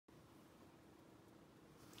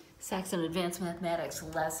Saxon Advanced Mathematics,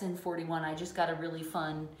 lesson 41. I just got a really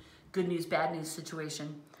fun good news, bad news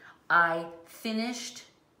situation. I finished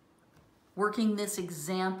working this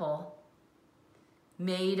example,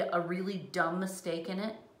 made a really dumb mistake in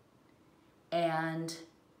it, and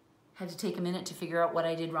had to take a minute to figure out what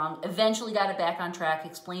I did wrong. Eventually got it back on track,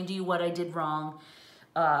 explained to you what I did wrong,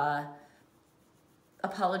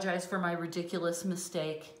 apologized for my ridiculous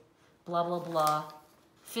mistake, blah, blah, blah.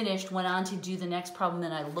 Finished, went on to do the next problem,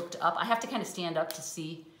 and I looked up. I have to kind of stand up to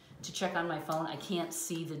check on my phone. I can't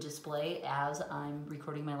see the display as I'm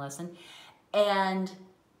recording my lesson. And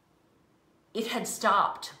it had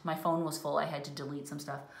stopped. My phone was full. I had to delete some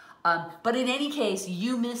stuff. But in any case,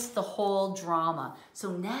 you missed the whole drama.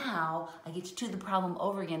 So now I get to do the problem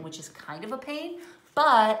over again, which is kind of a pain,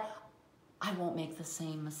 but I won't make the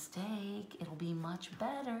same mistake. It'll be much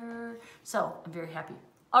better. So I'm very happy.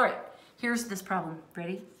 All right, here's this problem.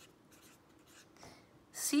 Ready?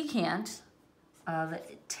 Secant of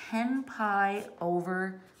 10 pi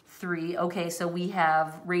over 3. Okay, so we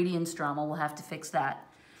have radians drama. We'll have to fix that.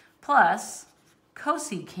 Plus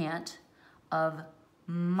cosecant of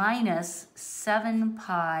minus 7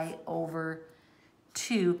 pi over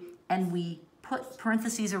 2. And we put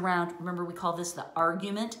parentheses around. Remember, we call this the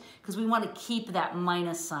argument because we want to keep that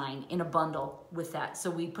minus sign in a bundle with that. So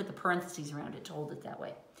we put the parentheses around it to hold it that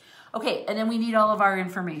way. Okay, and then we need all of our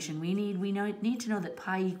information. We need to know that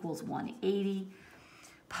pi equals 180.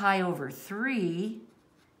 Pi over 3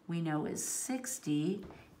 we know is 60,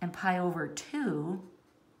 and pi over 2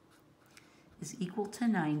 is equal to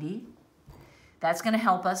 90. That's going to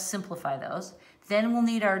help us simplify those. Then we'll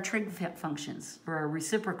need our trig functions, or our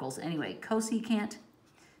reciprocals. Anyway, cosecant,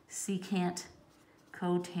 secant,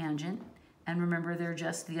 cotangent, and remember they're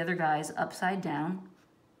just the other guys upside down.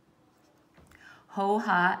 Ho,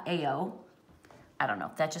 ha, ao. I don't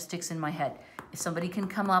know, that just sticks in my head. If somebody can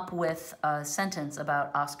come up with a sentence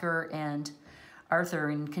about Oscar and Arthur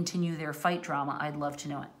and continue their fight drama, I'd love to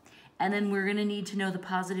know it. And then we're gonna need to know the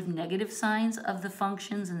positive, negative signs of the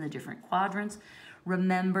functions in the different quadrants.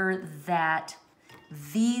 Remember that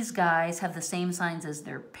these guys have the same signs as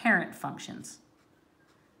their parent functions.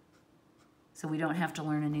 So we don't have to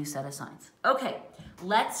learn a new set of signs. Okay,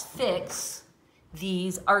 let's fix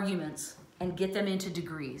these arguments and get them into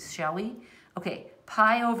degrees, shall we? Okay,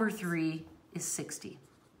 pi over 3 is 60.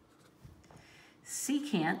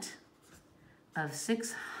 Secant of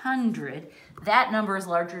 600, that number is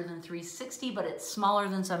larger than 360, but it's smaller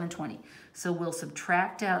than 720. So we'll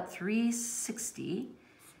subtract out 360,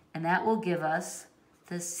 and that will give us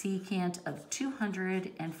the secant of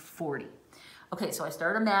 240. Okay, so I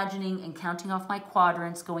start imagining and counting off my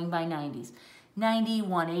quadrants going by 90s. 90,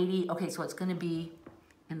 180, okay, so it's gonna be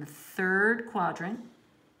in the third quadrant,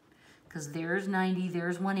 because there's 90,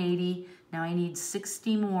 there's 180. Now I need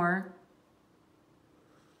 60 more.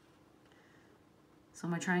 So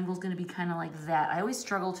my triangle is going to be kind of like that. I always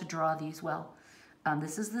struggle to draw these well.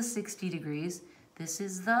 This is the 60 degrees. This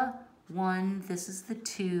is the 1. This is the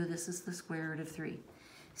 2. This is the square root of 3.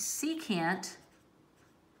 Secant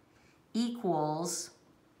equals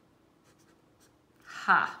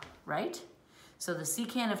ha, right? So the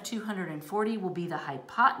secant of 240 will be the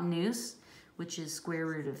hypotenuse, which is square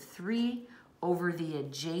root of 3 over the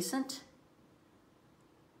adjacent.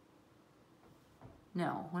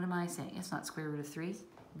 No, what am I saying? It's not square root of 3.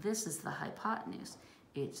 This is the hypotenuse.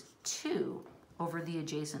 It's 2 over the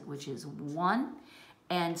adjacent, which is 1.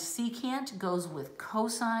 And secant goes with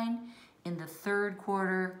cosine. In the third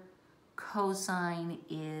quarter, cosine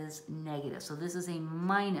is negative. So this is a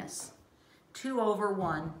minus 2 over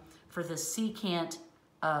 1 for the secant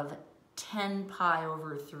of 10 pi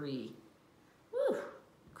over 3. Woo,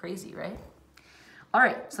 crazy, right? All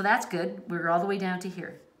right, so that's good. We're all the way down to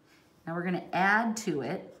here. Now we're gonna add to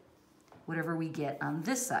it whatever we get on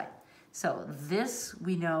this side. So this,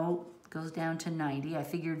 we know, goes down to 90. I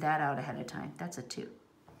figured that out ahead of time. That's a 2.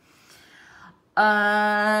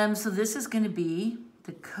 So this is gonna be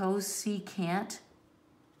the cosecant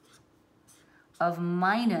of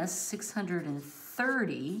minus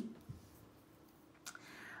 630.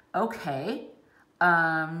 Okay,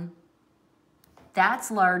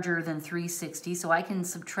 that's larger than 360, so I can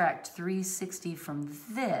subtract 360 from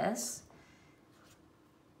this.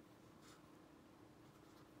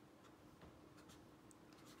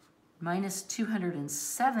 Minus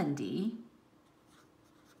 270.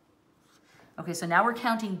 Okay, so now we're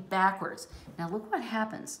counting backwards. Now look what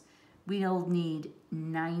happens. We'll need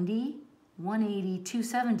 90, 180,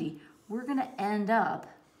 270. We're gonna end up,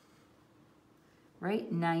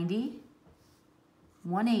 right, 90,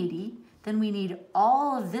 180, then we need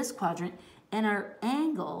all of this quadrant, and our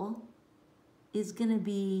angle is going to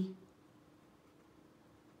be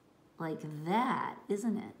like that,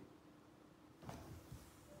 isn't it?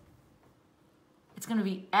 It's going to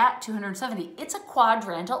be at 270. It's a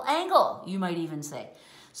quadrantal angle, you might even say.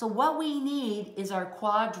 So what we need is our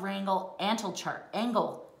quadrangle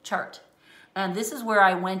angle chart. And this is where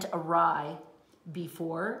I went awry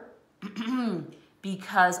before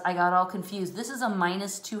because I got all confused. This is a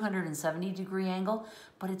minus 270 degree angle,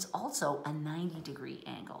 but it's also a 90 degree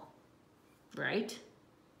angle, right?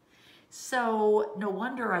 So no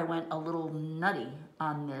wonder I went a little nutty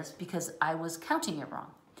on this because I was counting it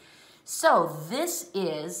wrong. So this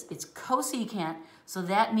is, it's cosecant, so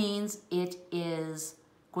that means it is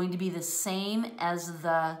going to be the same as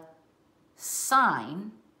the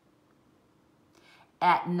sine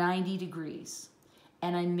at 90 degrees.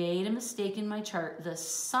 And I made a mistake in my chart. The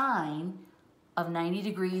sine of 90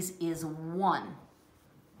 degrees is 1.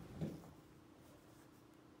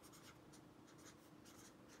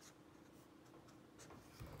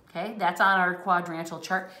 Okay, that's on our quadrantal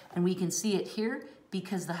chart, and we can see it here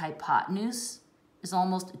because the hypotenuse is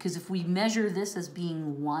almost, because if we measure this as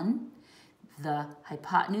being 1, the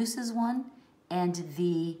hypotenuse is 1, and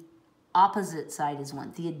the opposite side is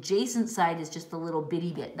 1. The adjacent side is just a little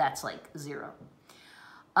bitty bit. That's like 0.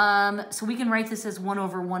 So we can write this as 1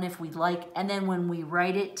 over 1 if we'd like, and then when we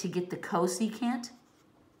write it to get the cosecant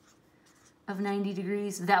of 90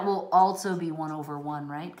 degrees, that will also be 1 over 1,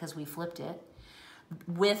 right? Because we flipped it.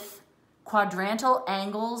 With quadrantal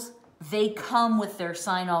angles, they come with their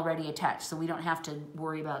sine already attached, so we don't have to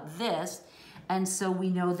worry about this. And so we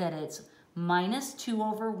know that it's minus 2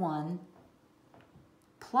 over 1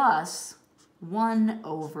 plus 1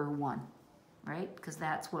 over 1, right? Because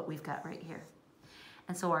that's what we've got right here.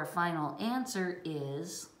 And so our final answer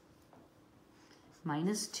is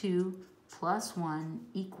minus 2 plus 1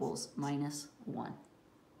 equals minus 1.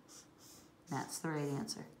 That's the right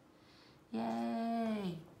answer.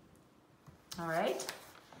 Yay! All right.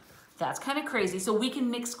 That's kind of crazy. So we can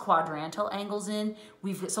mix quadrantal angles in.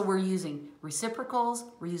 So we're using reciprocals,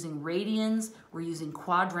 we're using radians, we're using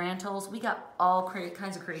quadrantals. We got all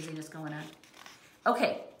kinds of craziness going on.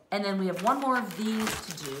 Okay, and then we have one more of these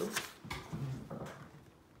to do.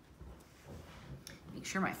 Make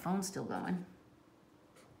sure my phone's still going.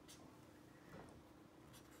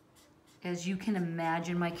 As you can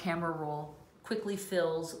imagine, my camera roll quickly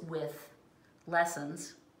fills with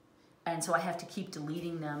lessons, and so I have to keep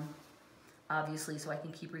deleting them, obviously, so I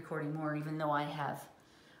can keep recording more, even though I have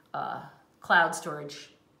cloud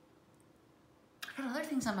storage. I got other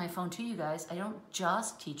things on my phone too, you guys. I don't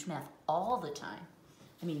just teach math all the time.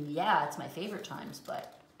 I mean, yeah, it's my favorite times,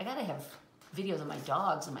 but I gotta have videos of my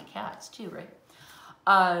dogs and my cats too, right?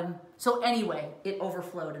 So anyway, it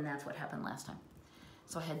overflowed, and that's what happened last time.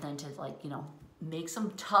 So I had then to, like, you know, make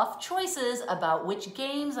some tough choices about which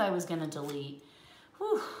games I was gonna delete.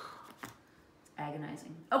 Whew.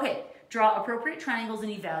 Agonizing. Okay, draw appropriate triangles and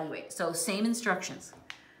evaluate. So same instructions.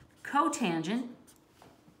 Cotangent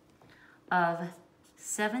of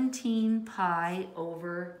 17 pi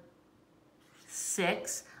over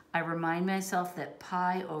 6. I remind myself that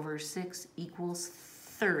pi over 6 equals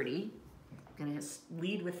 30. I'm going to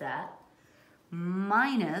lead with that.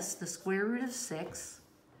 Minus the square root of 6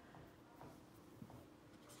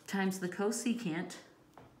 times the cosecant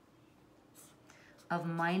of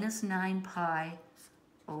minus 9 pi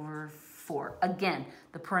over 4. Again,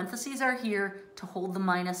 the parentheses are here to hold the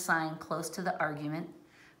minus sign close to the argument.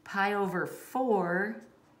 Pi over 4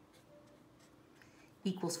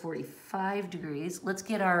 equals 45 degrees. Let's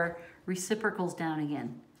get our reciprocals down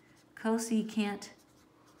again. Cosecant,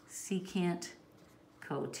 secant,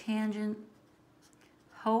 cotangent,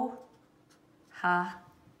 ho, ha,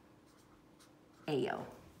 ayo.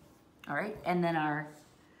 All right, and then our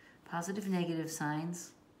positive, negative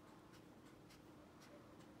signs.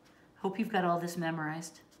 Hope you've got all this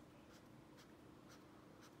memorized.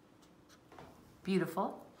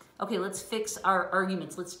 Beautiful. Okay, let's fix our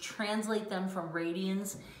arguments. Let's translate them from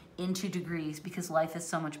radians into degrees because life is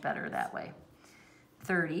so much better that way.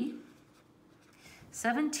 30.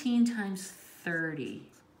 17 times 30.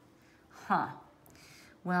 Huh.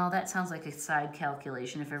 Well, that sounds like a side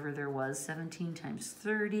calculation if ever there was. 17 times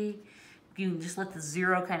 30. You can just let the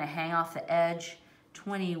 0 kind of hang off the edge.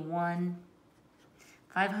 21.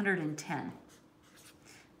 510.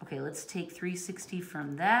 Okay, let's take 360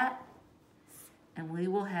 from that. And we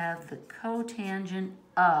will have the cotangent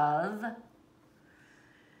of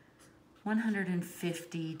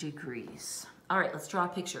 150 degrees. All right, let's draw a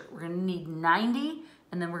picture. We're going to need 90,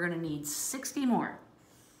 and then we're going to need 60 more.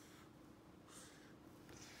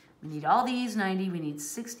 We need all these 90, we need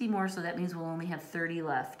 60 more, so that means we'll only have 30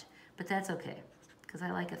 left. but that's okay, because I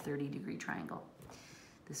like a 30-degree triangle.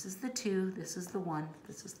 This is the 2, this is the 1,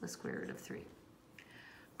 this is the square root of 3.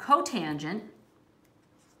 Cotangent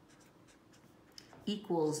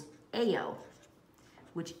equals AO,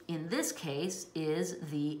 which in this case is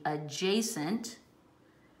the adjacent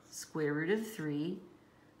square root of 3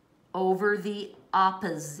 over the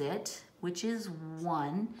opposite, which is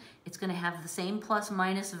 1. It's going to have the same plus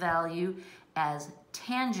minus value as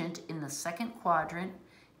tangent in the second quadrant.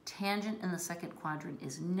 Tangent in the second quadrant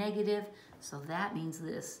is negative, so that means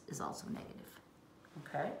this is also negative.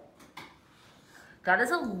 Okay? That is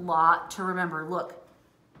a lot to remember. Look,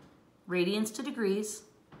 radians to degrees,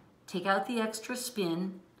 take out the extra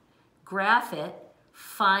spin, graph it,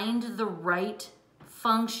 find the right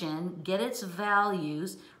function, get its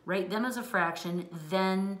values, write them as a fraction,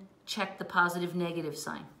 then check the positive negative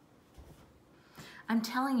sign. I'm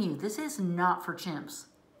telling you, this is not for chimps.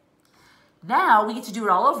 Now we get to do it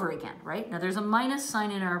all over again, right? Now there's a minus sign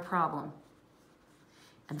in our problem.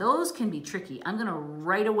 And those can be tricky. I'm gonna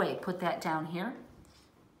right away put that down here.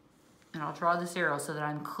 And I'll draw this arrow so that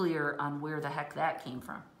I'm clear on where the heck that came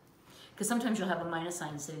from. Because sometimes you'll have a minus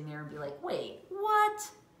sign sitting there and be like, wait, what?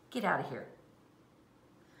 Get out of here.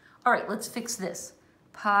 All right, let's fix this.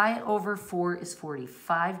 Pi over 4 is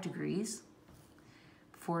 45 degrees.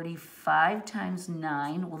 45 times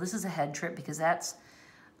 9, well, this is a head trip because that's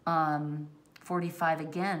 45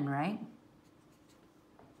 again, right?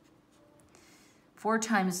 4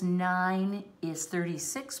 times 9 is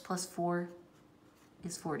 36 plus 4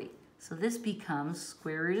 is 40. So this becomes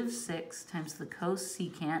square root of 6 times the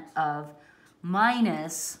cosecant of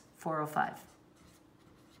minus 405.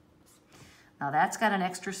 Now that's got an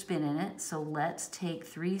extra spin in it, so let's take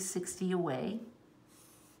 360 away.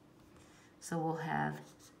 So we'll have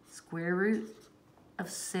square root of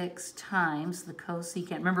 6 times the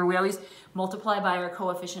cosecant. Remember, we always multiply by our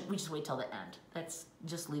coefficient. We just wait till the end. Let's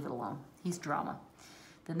just leave it alone. He's drama.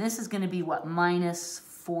 Then this is going to be what? Minus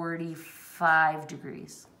 45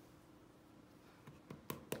 degrees.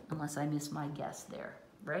 Unless I miss my guess there,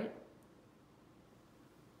 right?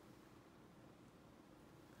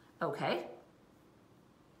 Okay.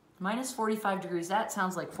 Minus 45 degrees, that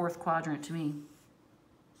sounds like fourth quadrant to me.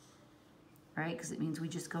 Right, because it means we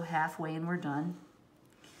just go halfway and we're done.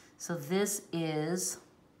 So this is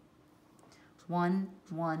 1,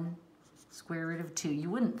 1, square root of 2. You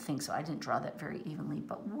wouldn't think so. I didn't draw that very evenly,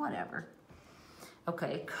 but whatever.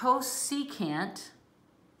 Okay, cosecant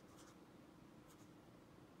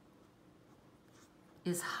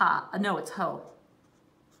is it's ho,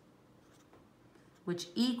 which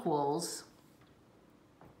equals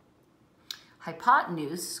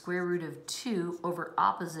hypotenuse, square root of 2 over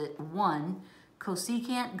opposite 1.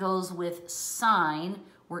 Cosecant goes with sine.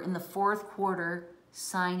 We're in the fourth quarter.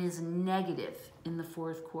 Sine is negative in the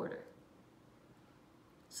fourth quarter.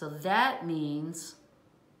 So that means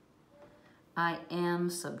I am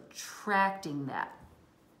subtracting that.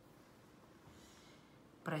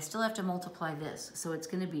 But I still have to multiply this. So it's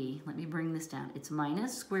going to be, let me bring this down. It's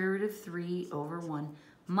minus square root of 3 over 1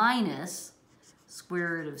 minus square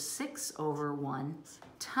root of 6 over 1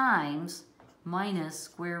 times minus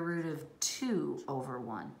square root of 2 over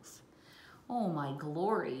 1. Oh my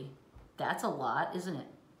glory. That's a lot, isn't it?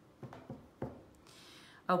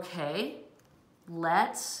 Okay,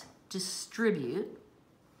 let's distribute.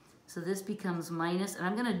 So this becomes minus, and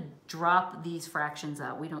I'm going to drop these fractions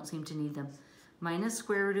out. We don't seem to need them. Minus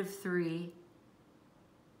square root of 3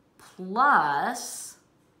 plus,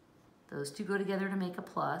 those two go together to make a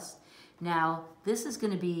plus. Now, this is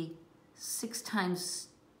going to be 6 times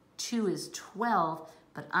 2 is 12,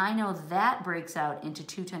 but I know that breaks out into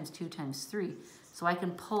 2 times 2 times 3. So I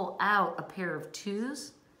can pull out a pair of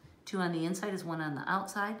 2's. 2 on the inside is 1 on the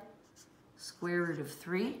outside. Square root of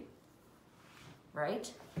 3,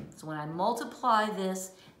 right? So when I multiply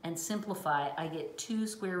this and simplify, I get 2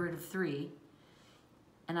 square root of 3.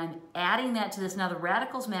 And I'm adding that to this. Now the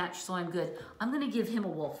radicals match, so I'm good. I'm going to give him a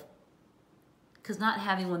wolf, because not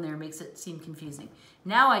having one there makes it seem confusing.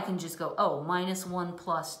 Now I can just go, oh, minus 1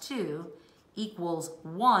 plus 2 equals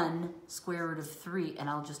 1 square root of 3, and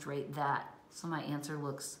I'll just write that. So my answer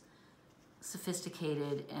looks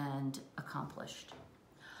sophisticated and accomplished.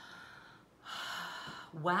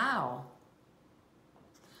 Wow.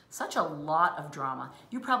 Such a lot of drama.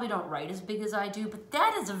 You probably don't write as big as I do, but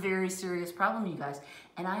that is a very serious problem, you guys.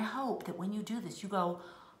 And I hope that when you do this, you go,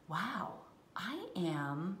 wow, I'm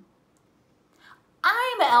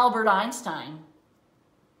Albert Einstein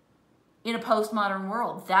in a postmodern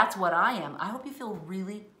world. That's what I am. I hope you feel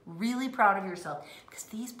really, really proud of yourself, because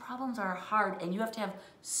these problems are hard and you have to have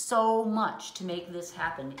so much to make this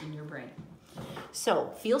happen in your brain. So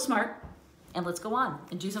feel smart, and let's go on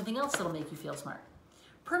and do something else that'll make you feel smart.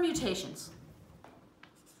 Permutations.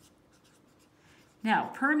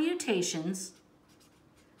 Now, permutations,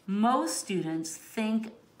 most students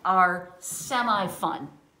think are semi-fun.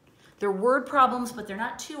 They're word problems, but they're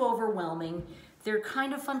not too overwhelming. They're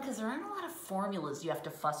kind of fun because there aren't a lot of formulas you have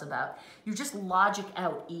to fuss about. You just logic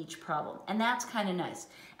out each problem, and that's kind of nice.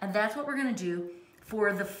 And that's what we're gonna do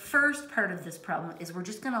for the first part of this problem is we're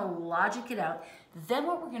just gonna logic it out. Then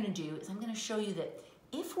what we're gonna do is I'm gonna show you that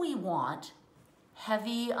if we want,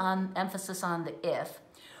 heavy emphasis on the if,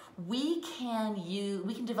 we can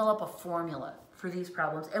develop a formula for these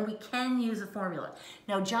problems, and we can use a formula.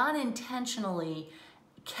 Now, John intentionally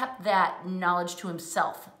kept that knowledge to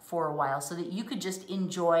himself for a while so that you could just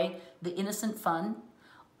enjoy the innocent fun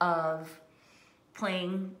of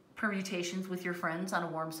playing permutations with your friends on a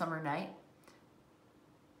warm summer night.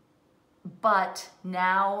 But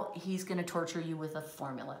now he's going to torture you with a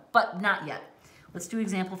formula, but not yet. Let's do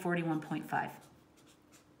example 41.5.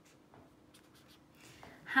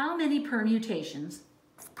 How many permutations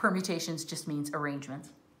just means arrangements,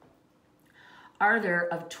 are there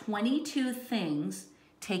of 22 things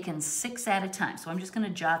taken 6 at a time? So I'm just going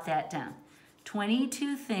to jot that down.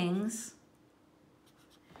 22 things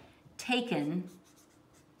taken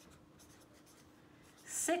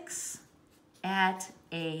 6 at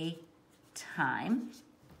a time.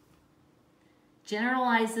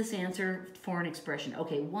 Generalize this answer for an expression.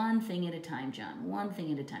 Okay, one thing at a time, John, one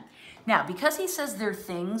thing at a time. Now, because he says they're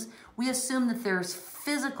things, we assume that there's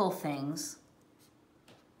physical things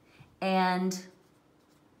and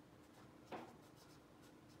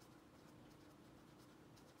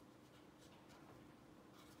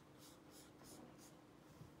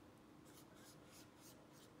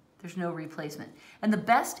there's no replacement. And the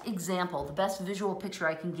best example, the best visual picture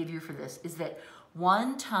I can give you for this is that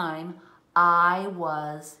one time I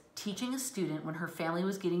was teaching a student when her family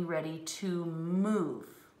was getting ready to move.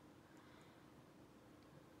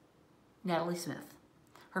 Natalie Smith.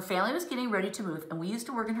 Her family was getting ready to move, and we used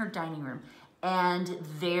to work in her dining room. And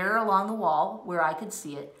there along the wall, where I could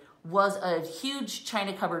see it, was a huge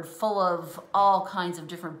china cupboard full of all kinds of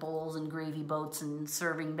different bowls and gravy boats and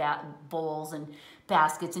serving bowls and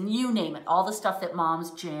baskets and you name it. All the stuff that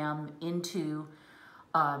moms jam into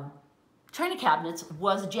china cabinets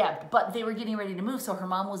was jabbed, but they were getting ready to move, so her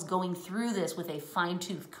mom was going through this with a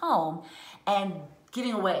fine-tooth comb and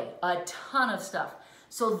giving away a ton of stuff.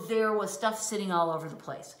 So there was stuff sitting all over the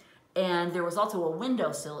place. And there was also a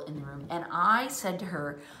windowsill in the room. And I said to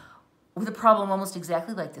her, with a problem almost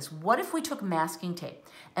exactly like this, what if we took masking tape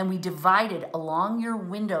and we divided along your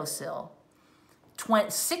windowsill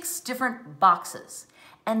 6 different boxes,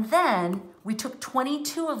 and then we took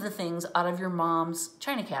 22 of the things out of your mom's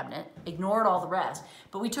china cabinet, ignored all the rest,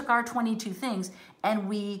 but we took our 22 things and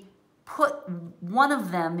we put one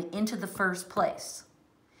of them into the first place.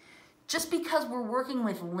 Just because we're working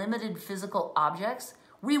with limited physical objects,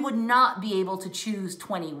 we would not be able to choose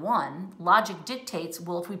 21. Logic dictates,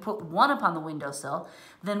 well, if we put 1 up on the windowsill,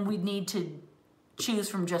 then we'd need to choose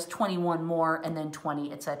from just 21 more and then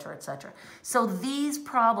 20, etc., etc. So these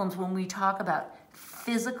problems, when we talk about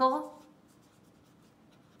physical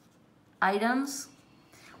items,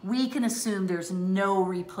 we can assume there's no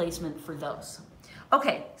replacement for those.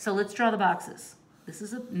 Okay, so let's draw the boxes. This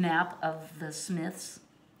is a map of the Smiths'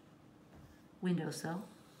 windowsill.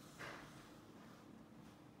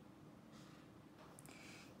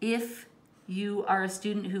 If you are a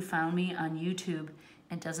student who found me on YouTube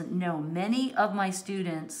and doesn't know, many of my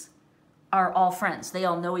students are all friends. They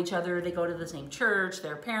all know each other. They go to the same church.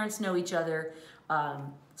 Their parents know each other.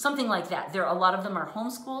 Something like that. A lot of them are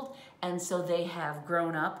homeschooled, and so they have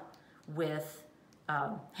grown up with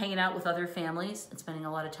hanging out with other families and spending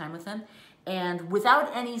a lot of time with them. And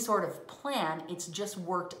without any sort of plan, it's just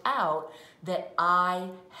worked out that I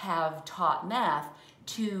have taught math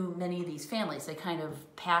to many of these families. They kind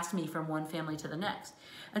of passed me from one family to the next.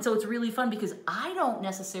 And so it's really fun because I don't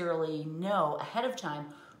necessarily know ahead of time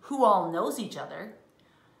who all knows each other,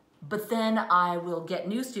 but then I will get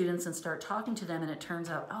new students and start talking to them, and it turns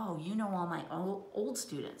out, oh, you know all my old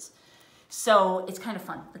students. So it's kind of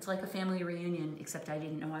fun. It's like a family reunion, except I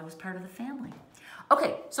didn't know I was part of the family.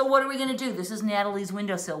 Okay, so what are we gonna do? This is Natalie's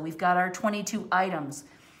windowsill. We've got our 22 items.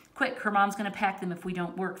 Quick, her mom's gonna pack them if we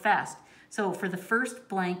don't work fast. So for the first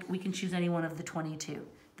blank, we can choose any one of the 22.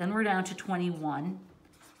 Then we're down to 21,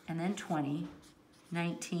 and then 20,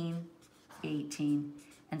 19, 18,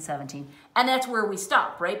 and 17. And that's where we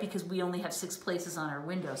stop, right? Because we only have 6 places on our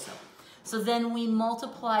windowsill. So then we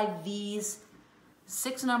multiply these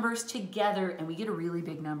 6 numbers together, and we get a really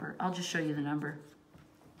big number. I'll just show you the number.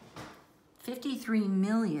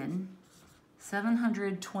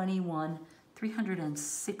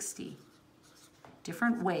 53,721,360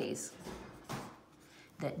 different ways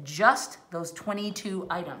that just those 22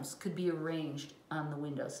 items could be arranged on the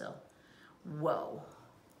windowsill. Whoa,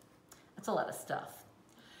 that's a lot of stuff.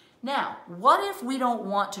 Now, what if we don't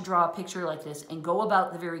want to draw a picture like this and go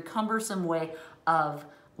about the very cumbersome way of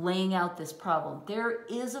laying out this problem? There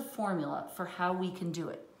is a formula for how we can do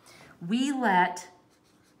it. We let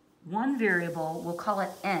one variable, we'll call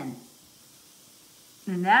it n,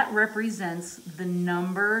 and that represents the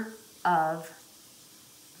number of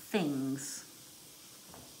things.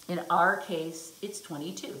 In our case, it's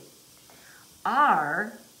 22.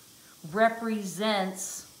 R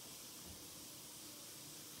represents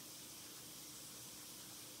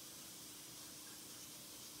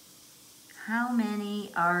how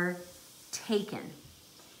many are taken.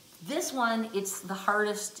 This one, it's the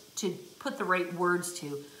hardest to put the right words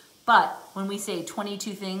to, but when we say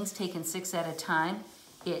 22 things taken 6 at a time,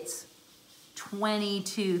 it's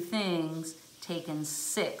 22 things taken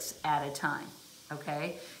 6 at a time,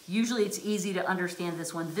 okay? Usually it's easy to understand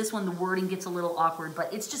this one. This one, the wording gets a little awkward,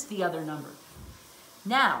 but it's just the other number.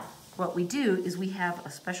 Now, what we do is we have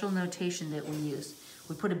a special notation that we use.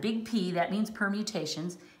 We put a big P, that means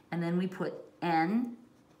permutations, and then we put N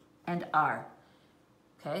and R.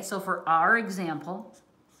 Okay, so for our example,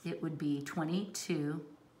 it would be 22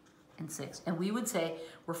 and 6. And we would say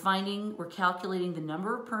we're calculating the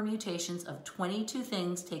number of permutations of 22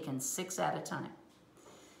 things taken 6 at a time.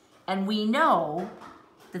 And we know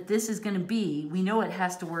that this is going to be, we know it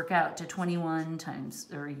has to work out to 21 times,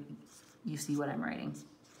 or you see what I'm writing.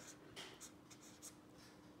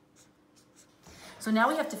 So now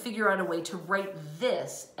we have to figure out a way to write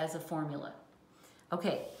this as a formula.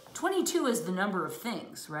 Okay, 22 is the number of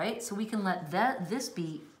things, right? So we can let this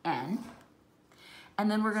be n, and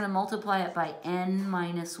then we're going to multiply it by n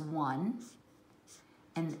minus 1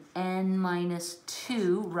 and n minus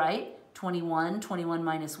 2, right? 21, 21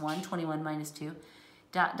 minus 1, 21 minus 2,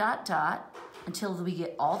 dot, dot, dot, until we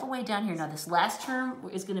get all the way down here. Now this last term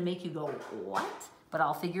is going to make you go, what? But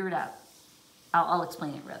I'll figure it out. I'll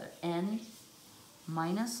explain it rather. N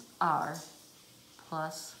minus R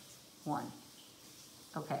plus 1.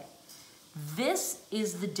 Okay. This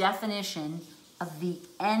is the definition of the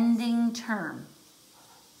ending term.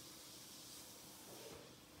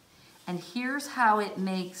 And here's how it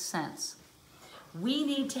makes sense. We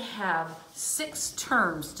need to have 6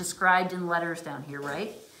 terms described in letters down here,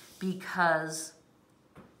 right? Because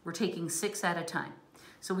we're taking 6 at a time.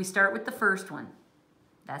 So we start with the first one.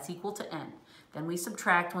 That's equal to n. Then we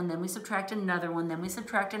subtract one, then we subtract another one, then we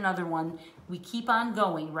subtract another one. We keep on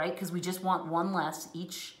going, right? Because we just want one less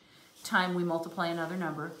each time we multiply another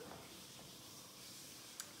number.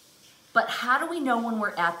 But how do we know when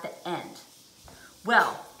we're at the end?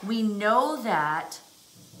 Well, we know that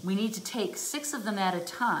we need to take 6 of them at a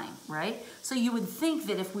time, right? So you would think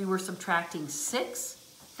that if we were subtracting 6,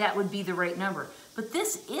 that would be the right number. But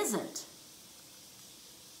this isn't.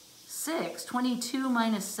 6, 22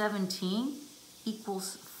 minus 17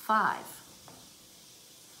 equals 5.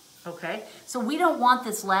 Okay, so we don't want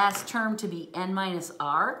this last term to be n minus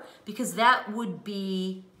r, because that would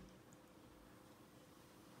be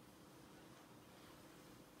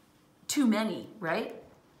too many, right?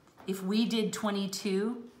 If we did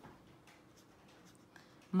 22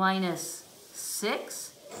 minus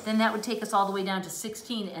 6, then that would take us all the way down to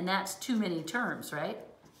 16, and that's too many terms, right?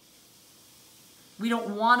 We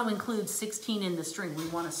don't want to include 16 in the string. We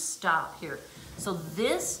want to stop here. So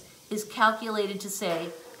this is calculated to say,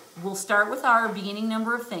 we'll start with our beginning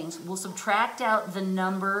number of things. We'll subtract out the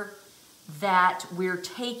number that we're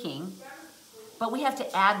taking, but we have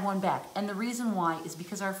to add one back. And the reason why is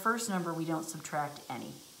because our first number, we don't subtract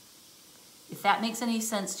any. If that makes any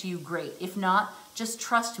sense to you, great. If not, just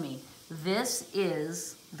trust me. This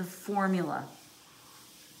is the formula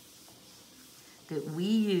that we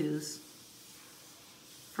use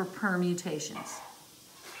for permutations.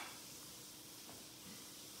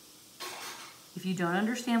 If you don't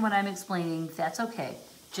understand what I'm explaining, that's okay.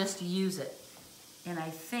 Just use it. And I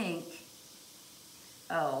think,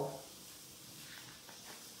 oh,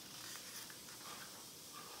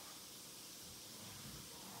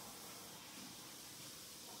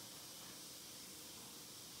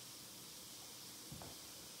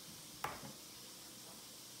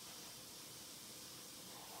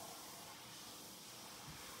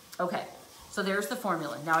 okay, so there's the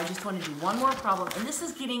formula. Now I just want to do one more problem, and this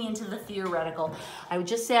is getting into the theoretical. I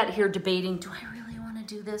just sat here debating, do I really want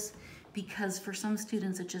to do this? Because for some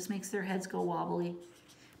students, it just makes their heads go wobbly.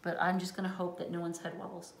 But I'm just going to hope that no one's head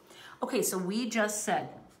wobbles. Okay, so we just said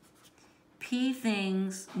P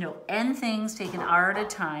things, no, N things taken R at a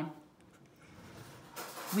time,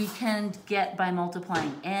 we can get by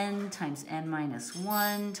multiplying N times N minus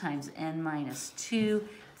 1 times N minus 2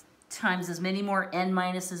 times as many more N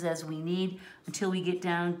minuses as we need until we get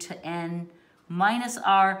down to N minus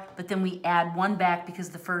R, but then we add 1 back because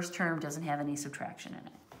the first term doesn't have any subtraction in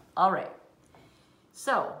it. All right,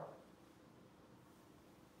 so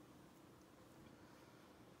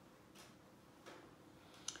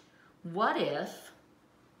what if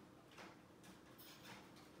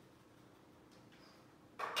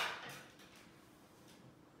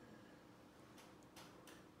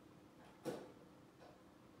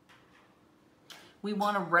we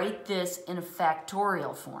want to write this in a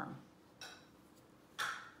factorial form?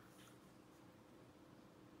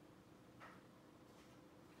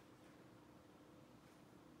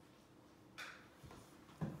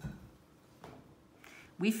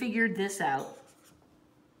 We figured this out.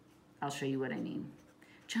 I'll show you what I mean.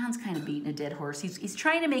 John's kind of beating a dead horse. He's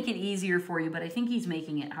trying to make it easier for you, but I think he's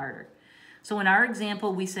making it harder. So in our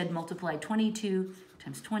example, we said multiply 22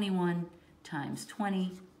 times 21 times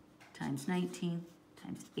 20 times 19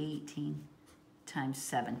 times 18 times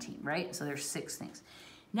 17, right? So there's 6 things.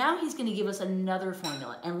 Now he's going to give us another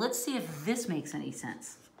formula, and let's see if this makes any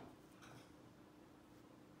sense.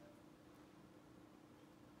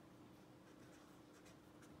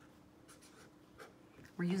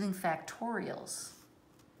 We're using factorials.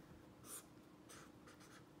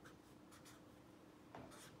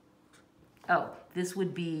 Oh, this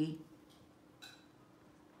would be,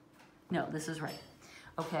 no, this is right.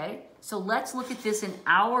 Okay, so let's look at this in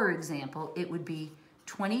our example. It would be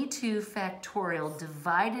 22 factorial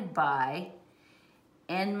divided by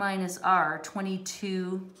N minus R,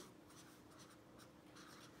 22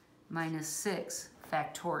 minus 6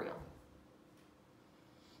 factorial.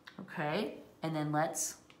 Okay, and then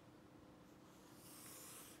let's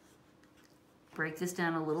break this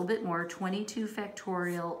down a little bit more. 22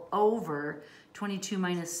 factorial over 22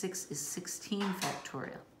 minus 6 is 16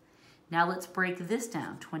 factorial. Now let's break this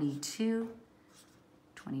down. 22,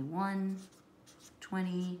 21,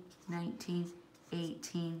 20, 19,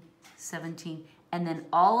 18, 17, and then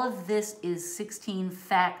all of this is 16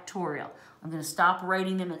 factorial. I'm going to stop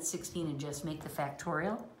writing them at 16 and just make the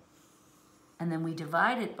factorial. And then we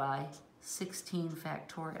divide it by 16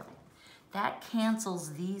 factorial. That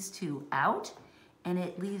cancels these two out, and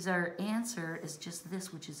it leaves our answer as just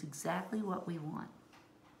this, which is exactly what we want.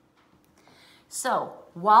 So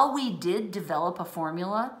while we did develop a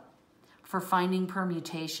formula for finding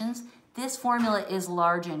permutations, this formula is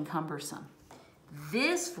large and cumbersome.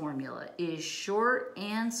 This formula is short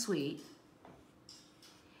and sweet,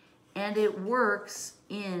 and it works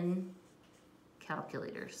in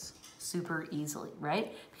calculators super easily,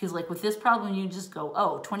 right? Because like with this problem, you just go,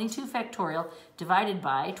 oh, 22 factorial divided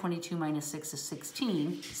by 22 minus 6 is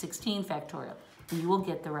 16, 16 factorial, and you will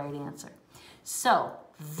get the right answer. So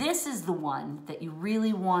this is the one that you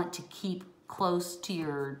really want to keep close to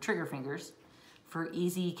your trigger fingers for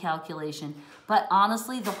easy calculation. But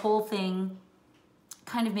honestly, the whole thing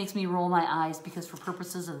kind of makes me roll my eyes because for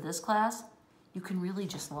purposes of this class, you can really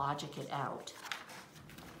just logic it out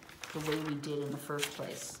the way we did in the first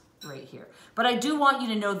place right here. But I do want you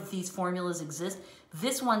to know that these formulas exist.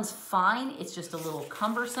 This one's fine, it's just a little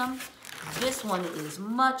cumbersome. This one is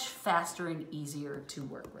much faster and easier to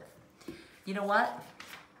work with. You know what?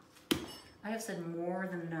 I have said more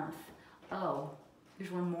than enough. Oh,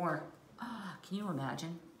 here's one more. Ah, can you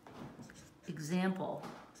imagine? Example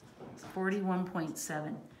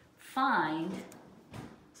 41.7. Find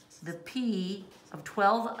the P of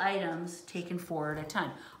 12 items taken 4 at a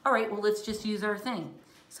time. All right, well, let's just use our thing.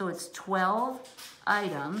 So it's 12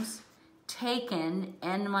 items taken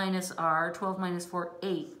N minus R, 12 minus 4,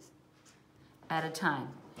 8 at a time.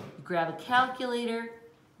 You grab a calculator,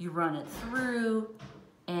 you run it through,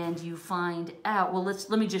 and you find out, well, let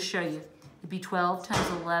me just show you. It'd be 12 times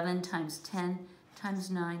 11 times 10 times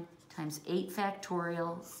 9 times 8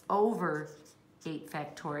 factorial over 8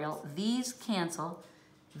 factorial. These cancel.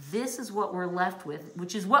 This is what we're left with,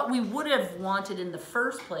 which is what we would have wanted in the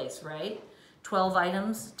first place, right? 12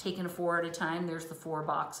 items taken 4 at a time. There's the 4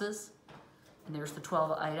 boxes, and there's the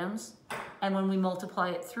 12 items. And when we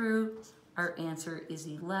multiply it through, our answer is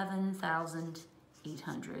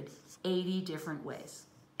 11,880 different ways.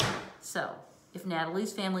 So if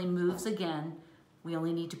Natalie's family moves again, we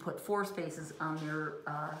only need to put 4 spaces on their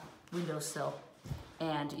windowsill.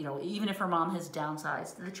 And you know, even if her mom has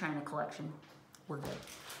downsized the China collection, we're good.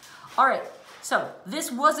 All right, so this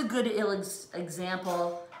was a good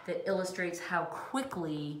example that illustrates how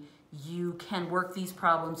quickly you can work these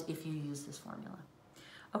problems if you use this formula.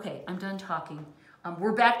 Okay, I'm done talking.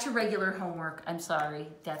 We're back to regular homework. I'm sorry.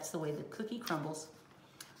 That's the way the cookie crumbles.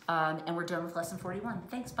 And we're done with lesson 41.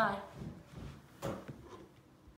 Thanks, bye.